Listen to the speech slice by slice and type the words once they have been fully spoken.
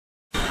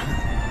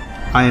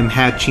I am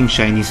hatching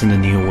shinies in a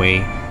new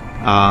way.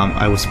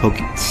 I was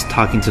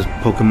talking to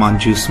Pokemon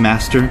Juice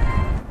Master,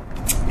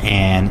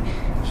 and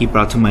he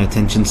brought to my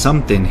attention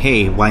something.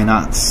 Hey, why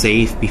not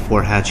save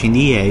before hatching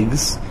the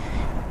eggs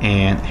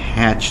and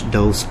hatch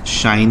those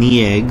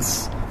shiny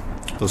eggs,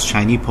 those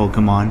shiny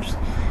Pokemon,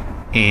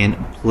 in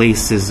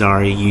places that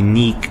are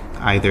unique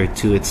either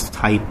to its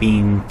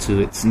typing,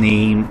 to its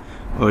name,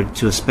 or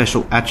to a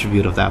special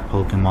attribute of that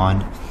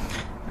Pokemon.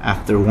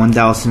 After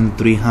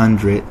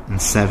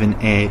 1,307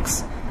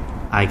 eggs,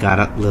 I got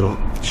a little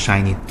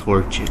shiny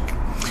Torchic.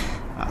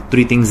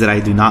 3 things that I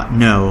do not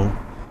know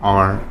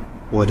are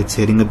what its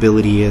hitting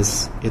ability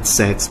is, its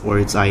sex, or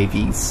its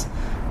IVs.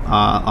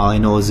 All I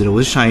know is that it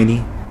was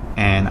shiny,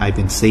 and I've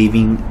been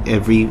saving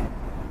every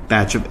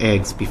batch of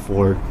eggs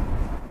before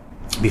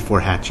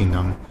hatching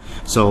them.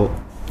 So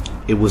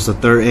it was the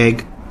 3rd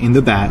egg in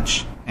the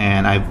batch,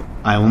 and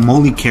I'm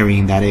only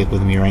carrying that egg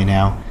with me right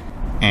now,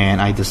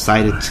 and I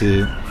decided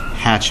to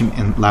hatch him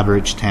in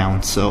Lavaridge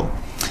town. So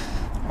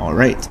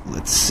alright,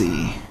 let's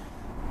see.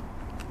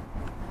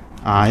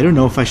 I don't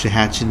know if I should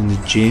hatch it in the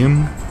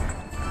gym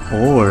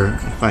or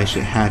if I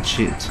should hatch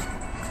it.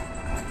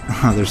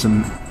 There's a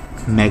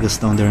Mega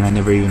Stone there and I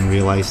never even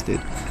realized it.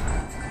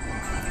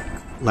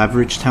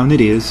 Lavaridge town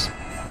it is. I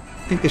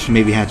think I should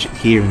maybe hatch it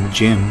here in the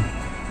gym.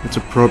 It's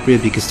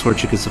appropriate because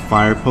Torchic is a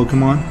fire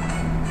Pokemon.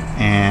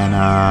 And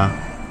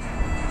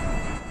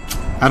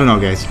I don't know,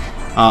 guys.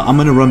 I'm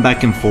gonna run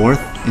back and forth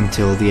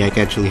until the egg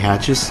actually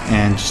hatches,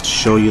 and just to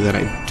show you that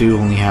I do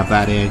only have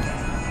that egg.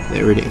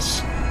 There it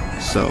is.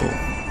 So,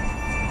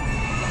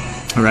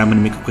 alright, I'm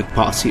gonna make a quick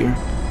pause here.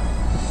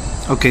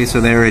 Okay,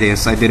 so there it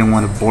is. I didn't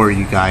want to bore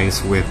you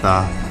guys with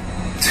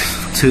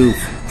 2,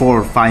 4,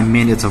 or 5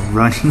 minutes of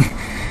running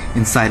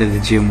inside of the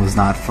gym. Was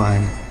not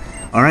fun.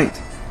 Alright,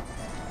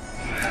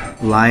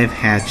 live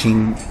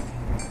hatching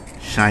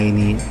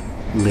shiny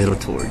little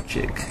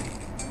Torchic.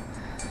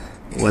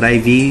 What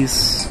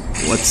IVs,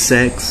 what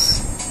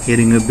sex,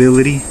 hitting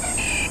ability.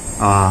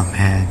 Oh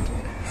man,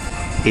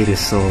 it is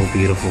so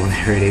beautiful.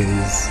 There it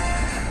is.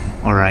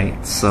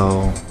 Alright,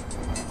 so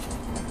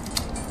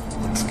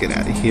let's get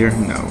out of here.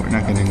 No, we're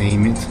not gonna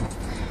name it.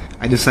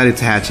 I decided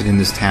to hatch it in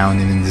this town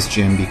and in this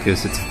gym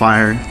because it's a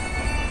fire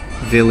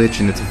village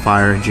and it's a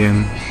fire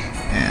gym,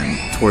 and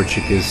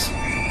Torchic is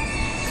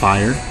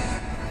fire,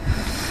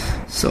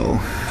 so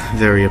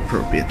very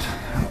appropriate.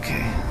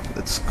 Okay,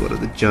 let's go to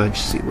the judge,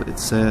 see what it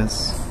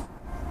says.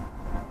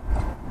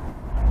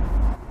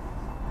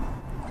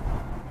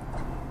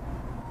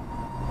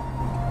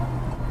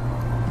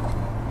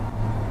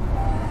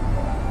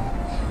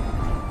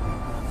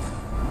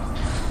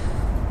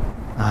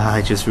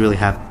 I just really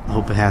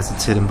hope it has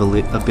its hidden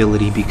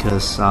ability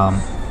because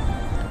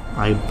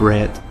I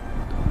bred.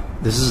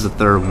 This is the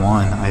 3rd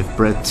one. I've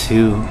bred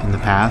 2 in the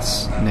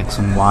past, X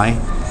and Y,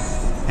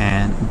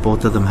 and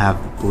both of them have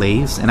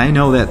Blaze. And I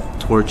know that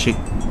Torchic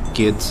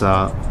gets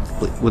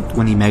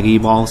when he Mega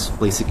Evolves,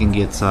 Blaziken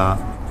gets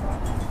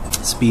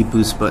speed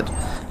boost, but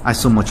I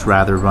so much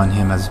rather run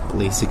him as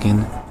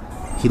Blaziken.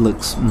 He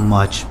looks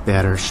much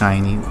better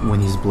shiny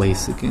when he's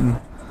Blaziken.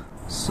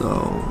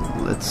 So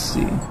let's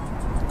see.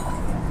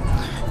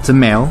 It's a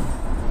male,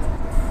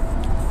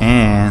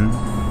 and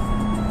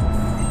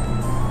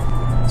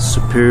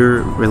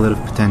superior relative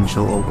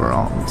potential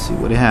overall. Let's see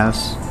what it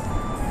has.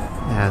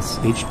 It has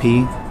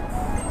HP,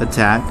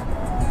 attack,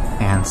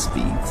 and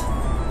speed.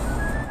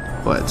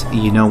 But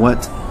you know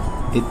what?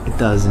 It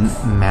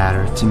doesn't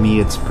matter. To me,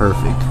 it's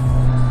perfect.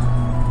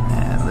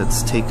 And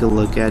let's take a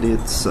look at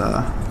its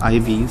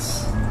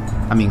IVs.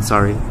 I mean,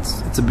 sorry,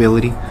 its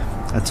ability.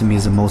 That to me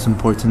is the most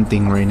important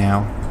thing right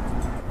now.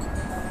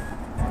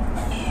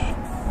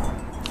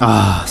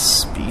 Ah,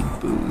 speed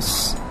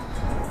boost.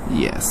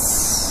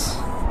 Yes.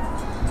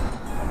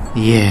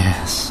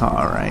 Yes,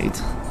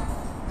 alright.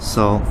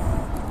 So,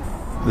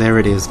 there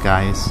it is,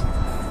 guys.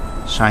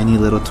 Shiny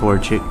little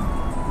Torchic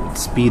with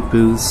speed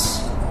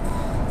boost,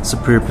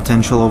 superior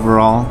potential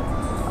overall.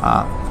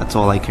 That's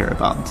all I care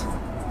about.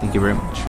 Thank you very much.